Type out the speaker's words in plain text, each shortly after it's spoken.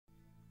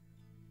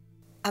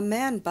A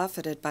man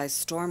buffeted by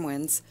storm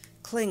winds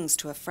clings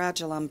to a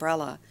fragile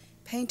umbrella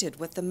painted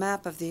with the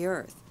map of the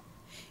earth.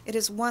 It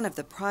is one of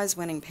the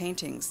prize-winning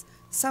paintings,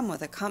 some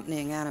with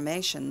accompanying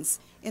animations,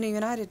 in a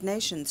United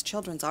Nations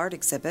children's art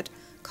exhibit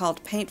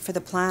called Paint for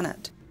the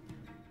Planet.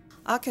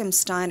 Achim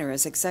Steiner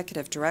is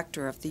executive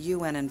director of the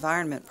UN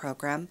Environment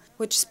Program,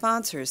 which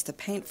sponsors the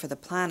Paint for the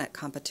Planet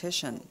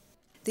competition.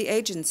 The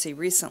agency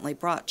recently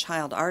brought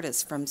child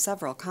artists from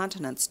several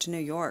continents to New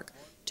York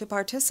to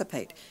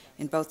participate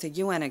in both the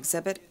UN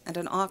exhibit and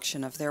an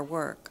auction of their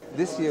work.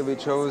 This year we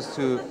chose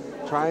to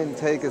try and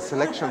take a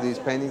selection of these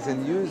paintings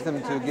and use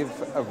them to give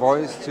a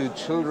voice to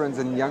children's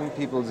and young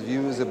people's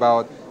views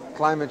about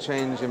climate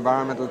change,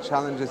 environmental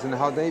challenges, and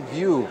how they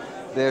view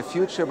their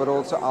future, but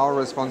also our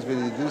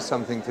responsibility to do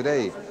something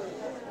today.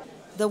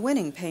 The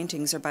winning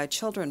paintings are by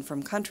children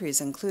from countries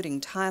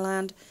including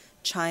Thailand,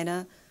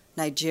 China,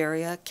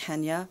 Nigeria,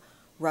 Kenya,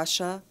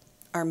 Russia,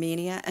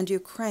 Armenia, and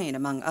Ukraine,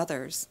 among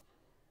others.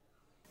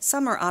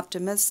 Some are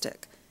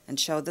optimistic and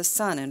show the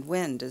sun and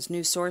wind as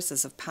new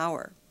sources of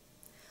power.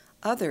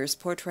 Others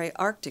portray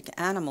Arctic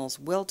animals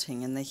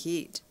wilting in the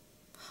heat,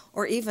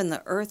 or even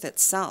the earth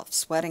itself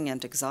sweating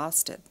and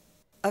exhausted.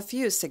 A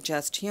few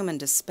suggest human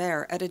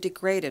despair at a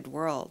degraded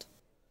world.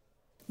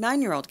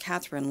 9-year-old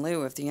Catherine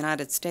Liu of the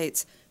United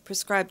States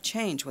prescribed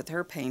change with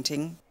her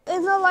painting.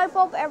 In the light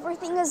bulb,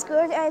 everything is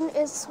good and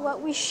it's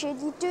what we should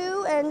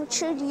do and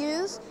should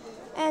use.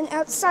 And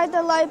outside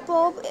the light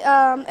bulb,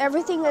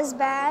 everything is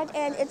bad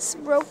and it's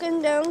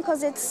broken down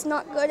because it's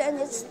not good and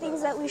it's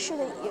things that we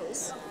shouldn't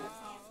use.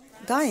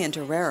 Guy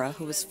Interrera,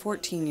 who is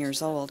 14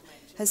 years old,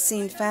 has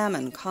seen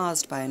famine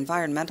caused by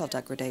environmental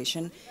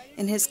degradation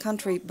in his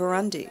country,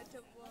 Burundi.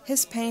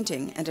 His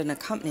painting and an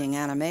accompanying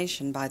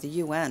animation by the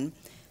UN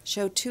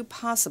show two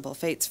possible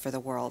fates for the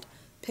world,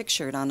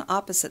 pictured on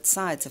opposite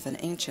sides of an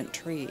ancient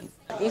tree.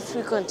 If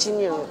we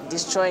continue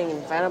destroying the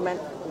environment,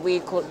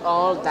 we could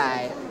all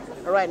die.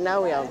 Right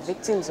now we are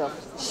victims of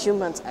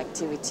human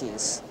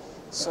activities.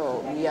 So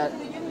we are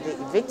the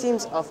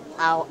victims of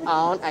our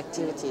own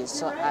activities.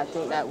 So I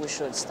think that we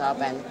should stop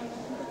and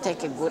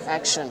take a good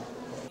action.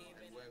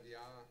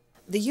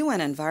 The UN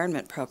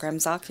Environment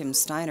Program's Achim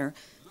Steiner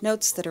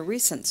notes that a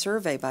recent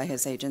survey by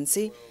his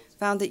agency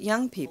found that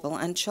young people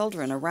and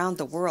children around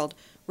the world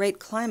rate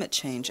climate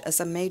change as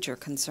a major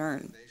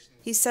concern.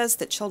 He says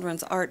that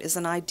children's art is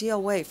an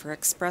ideal way for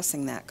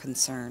expressing that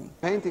concern.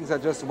 Paintings are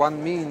just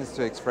one means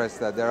to express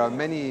that. There are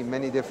many,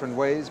 many different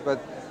ways,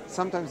 but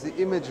sometimes the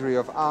imagery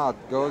of art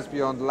goes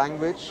beyond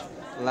language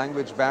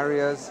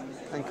barriers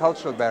and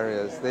cultural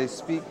barriers. They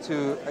speak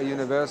to a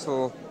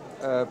universal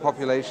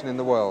population in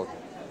the world.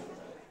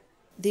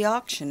 The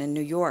auction in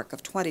New York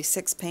of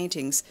 26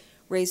 paintings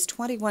raised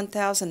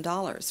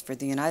 $21,000 for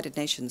the United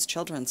Nations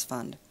Children's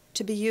Fund,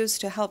 to be used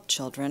to help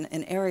children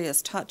in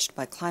areas touched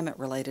by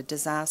climate-related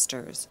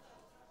disasters.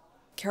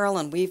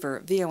 Carolyn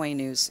Weaver, VOA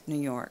News, New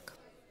York.